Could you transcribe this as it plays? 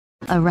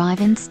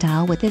arrive in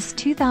style with this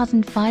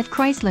 2005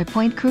 Chrysler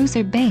PT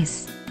Cruiser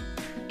base.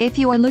 If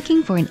you are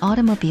looking for an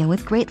automobile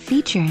with great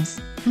features,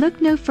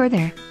 look no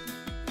further.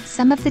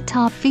 Some of the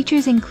top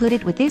features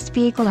included with this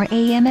vehicle are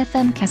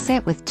AM/FM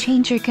cassette with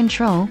changer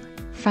control,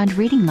 front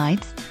reading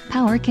lights,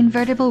 power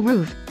convertible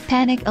roof,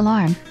 panic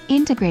alarm,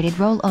 integrated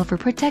rollover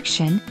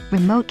protection,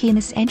 remote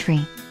keyless entry,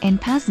 and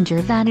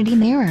passenger vanity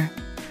mirror.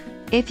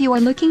 If you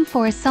are looking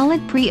for a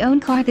solid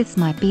pre-owned car, this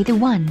might be the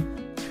one.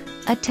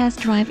 A test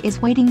drive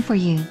is waiting for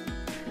you.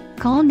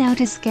 Call now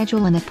to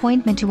schedule an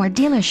appointment to our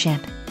dealership.